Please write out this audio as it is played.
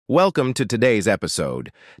Welcome to today's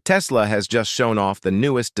episode. Tesla has just shown off the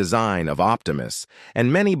newest design of Optimus,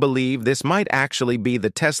 and many believe this might actually be the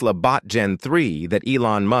Tesla Bot Gen 3 that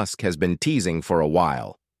Elon Musk has been teasing for a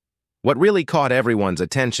while. What really caught everyone's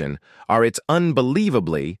attention are its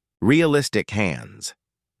unbelievably realistic hands.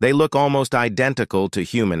 They look almost identical to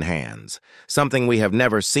human hands, something we have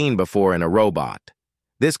never seen before in a robot.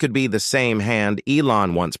 This could be the same hand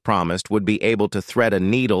Elon once promised would be able to thread a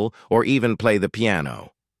needle or even play the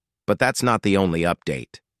piano. But that's not the only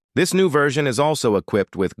update. This new version is also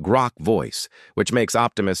equipped with Grok Voice, which makes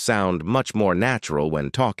Optimus sound much more natural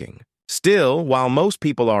when talking. Still, while most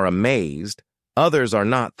people are amazed, others are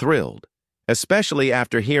not thrilled, especially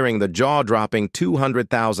after hearing the jaw-dropping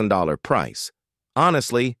 $200,000 price.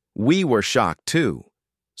 Honestly, we were shocked too.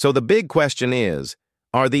 So the big question is,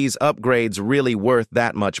 are these upgrades really worth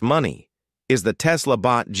that much money? Is the Tesla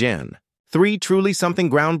Bot Gen 3 truly something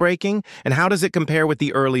groundbreaking, and how does it compare with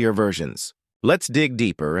the earlier versions? Let's dig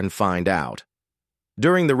deeper and find out.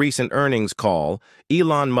 During the recent earnings call,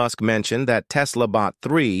 Elon Musk mentioned that Tesla Bot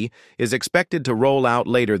 3 is expected to roll out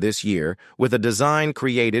later this year with a design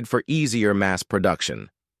created for easier mass production.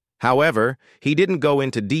 However, he didn't go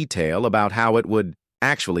into detail about how it would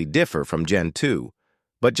actually differ from Gen 2.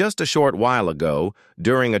 But just a short while ago,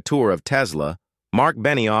 during a tour of Tesla, Mark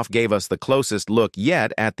Benioff gave us the closest look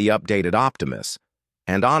yet at the updated Optimus.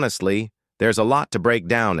 And honestly, there's a lot to break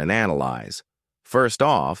down and analyze. First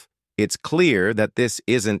off, it's clear that this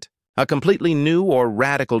isn't a completely new or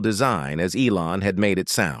radical design as Elon had made it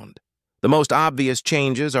sound. The most obvious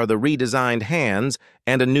changes are the redesigned hands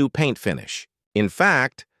and a new paint finish. In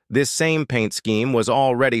fact, this same paint scheme was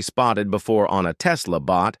already spotted before on a Tesla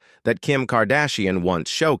bot that Kim Kardashian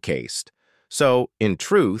once showcased. So, in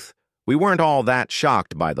truth, we weren't all that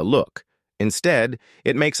shocked by the look. Instead,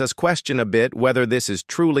 it makes us question a bit whether this is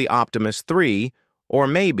truly Optimus 3 or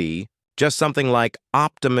maybe just something like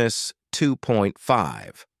Optimus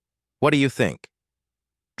 2.5. What do you think?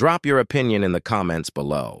 Drop your opinion in the comments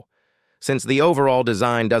below. Since the overall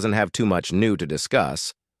design doesn't have too much new to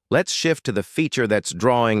discuss, let's shift to the feature that's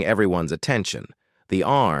drawing everyone's attention, the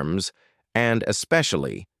arms, and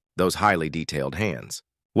especially those highly detailed hands.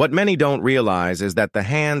 What many don't realize is that the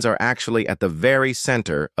hands are actually at the very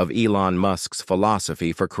center of Elon Musk's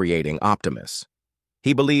philosophy for creating Optimus.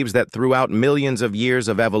 He believes that throughout millions of years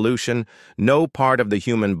of evolution, no part of the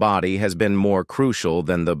human body has been more crucial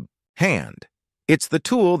than the hand. It's the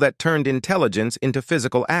tool that turned intelligence into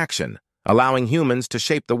physical action, allowing humans to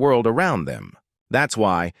shape the world around them. That's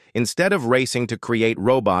why, instead of racing to create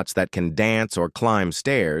robots that can dance or climb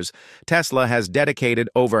stairs, Tesla has dedicated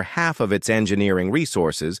over half of its engineering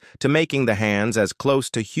resources to making the hands as close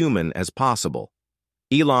to human as possible.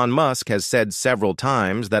 Elon Musk has said several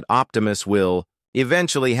times that Optimus will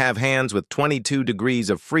eventually have hands with 22 degrees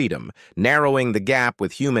of freedom, narrowing the gap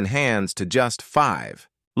with human hands to just 5.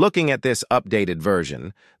 Looking at this updated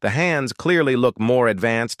version, the hands clearly look more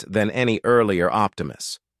advanced than any earlier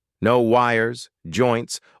Optimus. No wires,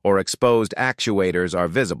 joints, or exposed actuators are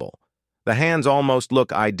visible. The hands almost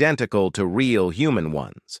look identical to real human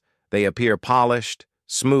ones. They appear polished,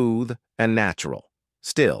 smooth, and natural.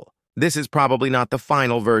 Still, this is probably not the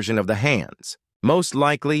final version of the hands. Most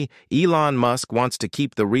likely, Elon Musk wants to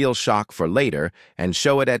keep the real shock for later and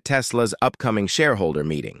show it at Tesla's upcoming shareholder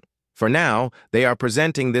meeting. For now, they are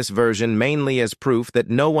presenting this version mainly as proof that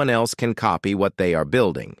no one else can copy what they are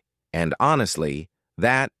building. And honestly,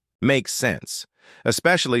 that makes sense,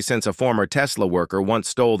 especially since a former Tesla worker once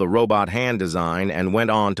stole the robot hand design and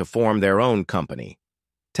went on to form their own company.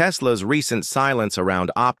 Tesla's recent silence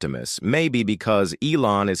around Optimus may be because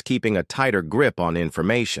Elon is keeping a tighter grip on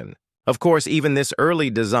information. Of course, even this early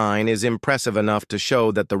design is impressive enough to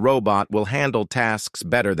show that the robot will handle tasks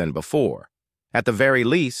better than before. At the very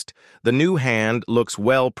least, the new hand looks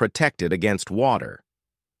well protected against water.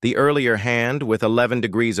 The earlier hand with 11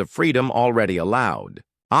 degrees of freedom already allowed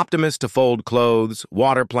Optimus to fold clothes,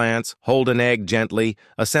 water plants, hold an egg gently,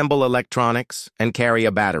 assemble electronics, and carry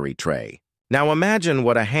a battery tray. Now imagine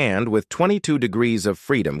what a hand with 22 degrees of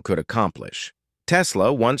freedom could accomplish.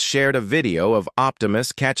 Tesla once shared a video of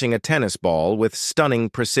Optimus catching a tennis ball with stunning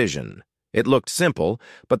precision. It looked simple,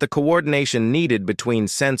 but the coordination needed between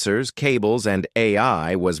sensors, cables, and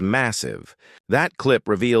AI was massive. That clip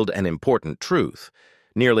revealed an important truth.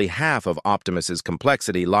 Nearly half of Optimus's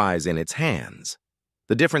complexity lies in its hands.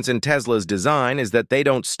 The difference in Tesla's design is that they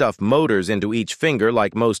don't stuff motors into each finger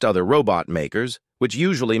like most other robot makers, which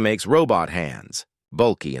usually makes robot hands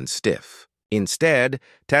bulky and stiff. Instead,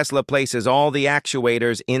 Tesla places all the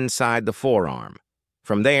actuators inside the forearm.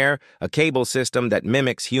 From there, a cable system that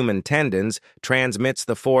mimics human tendons transmits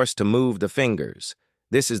the force to move the fingers.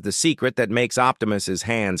 This is the secret that makes Optimus's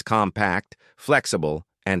hands compact, flexible,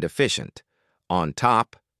 and efficient. On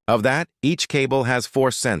top of that, each cable has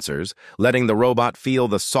force sensors, letting the robot feel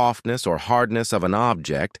the softness or hardness of an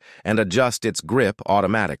object and adjust its grip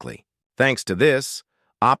automatically. Thanks to this,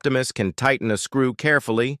 Optimus can tighten a screw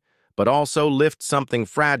carefully, but also lift something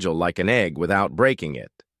fragile like an egg without breaking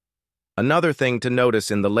it. Another thing to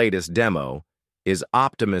notice in the latest demo is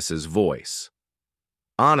Optimus's voice.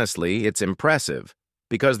 Honestly, it's impressive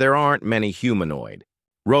because there aren't many humanoid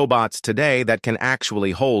robots today that can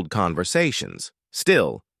actually hold conversations.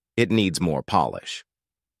 Still, it needs more polish.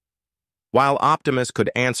 While Optimus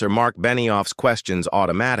could answer Mark Benioff's questions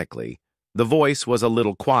automatically, the voice was a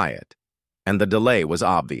little quiet, and the delay was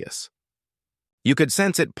obvious. You could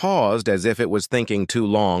sense it paused as if it was thinking too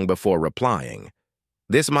long before replying.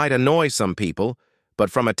 This might annoy some people,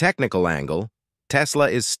 but from a technical angle, Tesla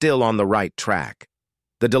is still on the right track.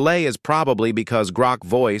 The delay is probably because Grok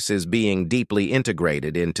Voice is being deeply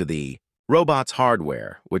integrated into the robot's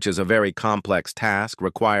hardware, which is a very complex task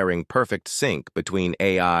requiring perfect sync between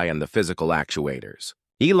AI and the physical actuators.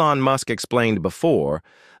 Elon Musk explained before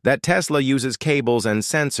that Tesla uses cables and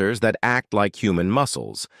sensors that act like human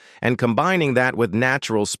muscles, and combining that with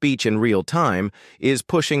natural speech in real time is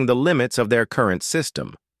pushing the limits of their current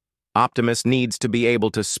system. Optimus needs to be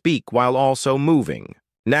able to speak while also moving,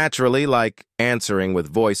 naturally, like answering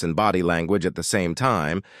with voice and body language at the same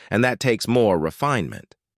time, and that takes more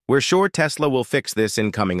refinement. We're sure Tesla will fix this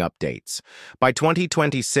in coming updates. By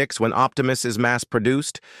 2026, when Optimus is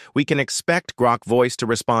mass-produced, we can expect Grok Voice to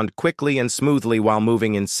respond quickly and smoothly while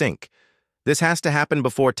moving in sync. This has to happen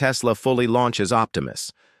before Tesla fully launches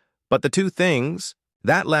Optimus. But the two things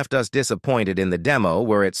that left us disappointed in the demo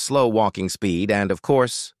were its slow walking speed and, of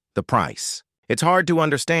course, the price. It's hard to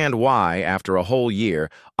understand why, after a whole year,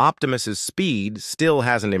 Optimus's speed still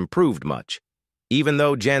hasn't improved much, even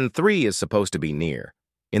though Gen 3 is supposed to be near.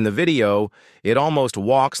 In the video, it almost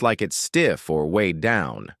walks like it's stiff or weighed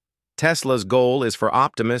down. Tesla's goal is for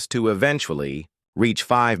Optimus to eventually reach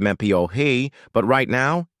 5 mph, but right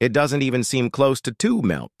now, it doesn't even seem close to 2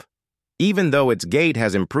 mph. Even though its gait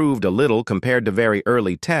has improved a little compared to very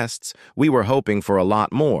early tests, we were hoping for a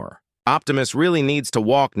lot more. Optimus really needs to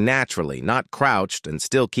walk naturally, not crouched, and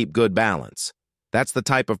still keep good balance. That's the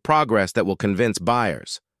type of progress that will convince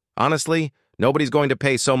buyers. Honestly, nobody's going to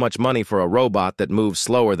pay so much money for a robot that moves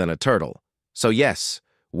slower than a turtle. So yes,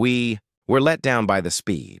 we were let down by the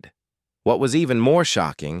speed. What was even more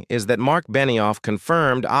shocking is that Mark Benioff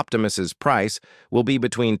confirmed Optimus's price will be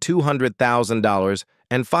between $200,000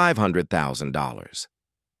 and $500,000.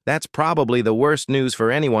 That's probably the worst news for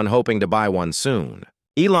anyone hoping to buy one soon.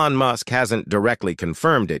 Elon Musk hasn't directly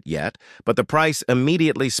confirmed it yet, but the price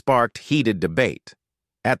immediately sparked heated debate.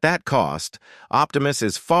 At that cost, Optimus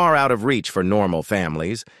is far out of reach for normal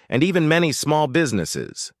families and even many small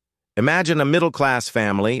businesses. Imagine a middle-class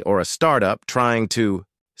family or a startup trying to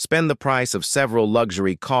spend the price of several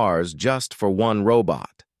luxury cars just for one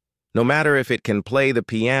robot. No matter if it can play the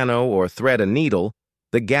piano or thread a needle,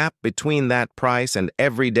 the gap between that price and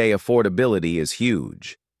everyday affordability is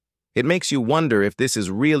huge. It makes you wonder if this is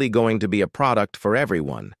really going to be a product for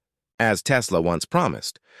everyone, as Tesla once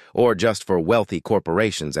promised, or just for wealthy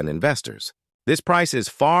corporations and investors. This price is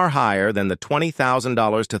far higher than the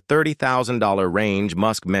 $20,000 to $30,000 range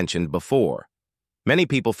Musk mentioned before. Many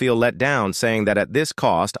people feel let down, saying that at this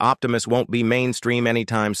cost, Optimus won't be mainstream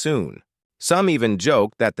anytime soon. Some even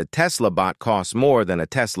joke that the Tesla bot costs more than a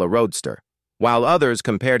Tesla Roadster, while others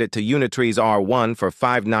compared it to Unitree's R1 for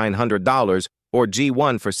 $5,900 or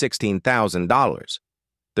G1 for $16,000.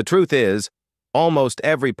 The truth is, almost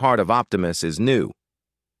every part of Optimus is new.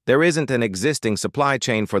 There isn't an existing supply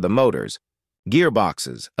chain for the motors,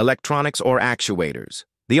 gearboxes, electronics, or actuators.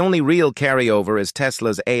 The only real carryover is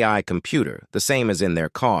Tesla's AI computer, the same as in their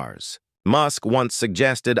cars. Musk once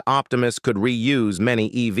suggested Optimus could reuse many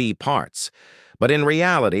EV parts, but in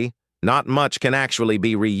reality, not much can actually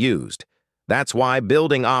be reused. That's why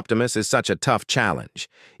building Optimus is such a tough challenge,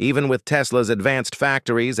 even with Tesla's advanced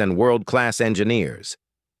factories and world-class engineers.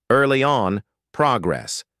 Early on,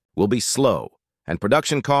 progress will be slow, and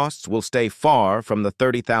production costs will stay far from the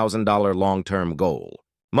 $30,000 long-term goal.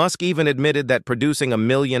 Musk even admitted that producing 1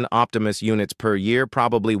 million Optimus units per year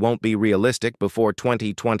probably won't be realistic before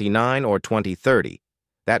 2029 or 2030.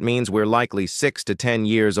 That means we're likely 6 to 10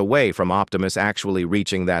 years away from Optimus actually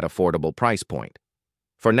reaching that affordable price point.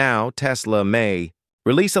 For now, Tesla may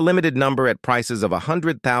release a limited number at prices of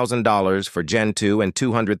 $100,000 for Gen 2 and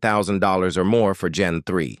 $200,000 or more for Gen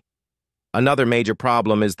 3. Another major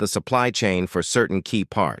problem is the supply chain for certain key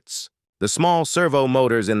parts. The small servo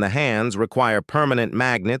motors in the hands require permanent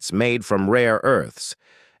magnets made from rare earths,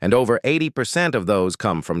 and over 80% of those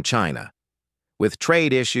come from China. With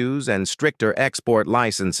trade issues and stricter export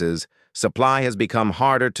licenses, supply has become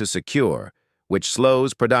harder to secure, which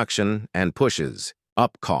slows production and pushes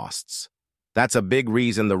up costs. That's a big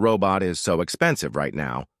reason the robot is so expensive right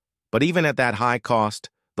now. But even at that high cost,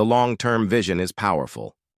 the long-term vision is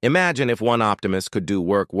powerful. Imagine if one Optimus could do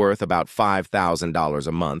work worth about $5,000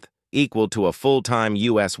 a month, equal to a full-time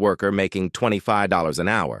U.S. worker making $25 an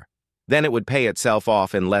hour. Then it would pay itself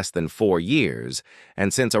off in less than 4 years,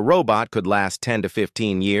 and since a robot could last 10 to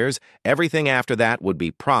 15 years, everything after that would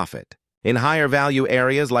be profit. In higher value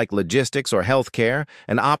areas like logistics or healthcare,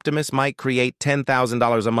 an Optimus might create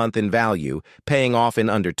 $10,000 a month in value, paying off in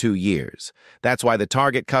under 2 years. That's why the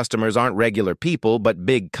target customers aren't regular people, but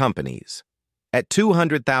big companies. At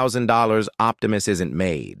 $200,000, Optimus isn't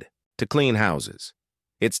made to clean houses.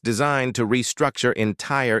 It's designed to restructure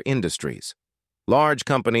entire industries. Large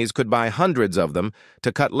companies could buy hundreds of them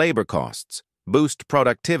to cut labor costs, boost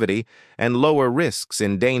productivity, and lower risks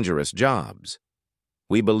in dangerous jobs.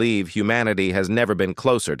 We believe humanity has never been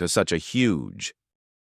closer to such a huge,